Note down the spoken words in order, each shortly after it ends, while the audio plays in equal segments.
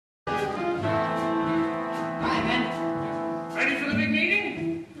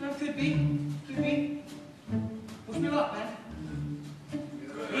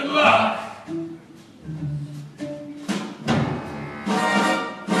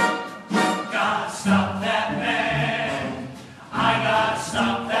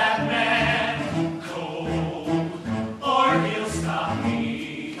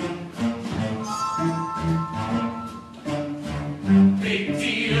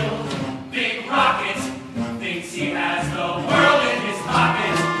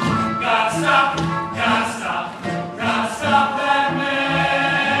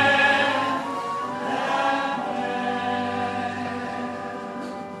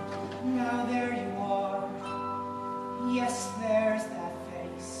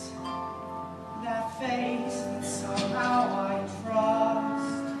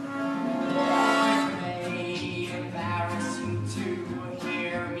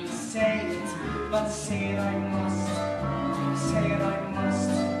but say it I must, say it I must.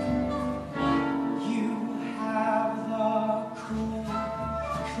 You have the cool,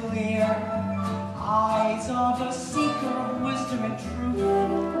 clear eyes of a seeker of wisdom and truth.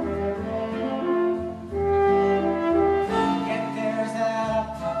 Yet there's that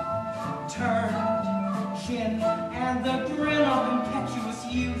turned chin and the grin of impetuous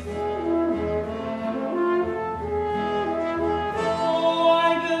youth.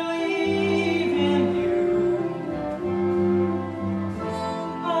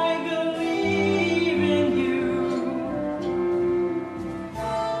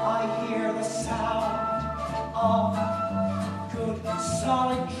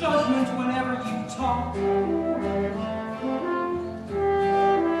 Solid judgment whenever you talk.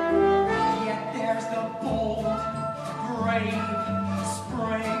 Yet there's the bold, brave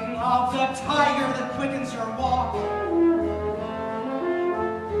spring of the tiger that quickens your walk.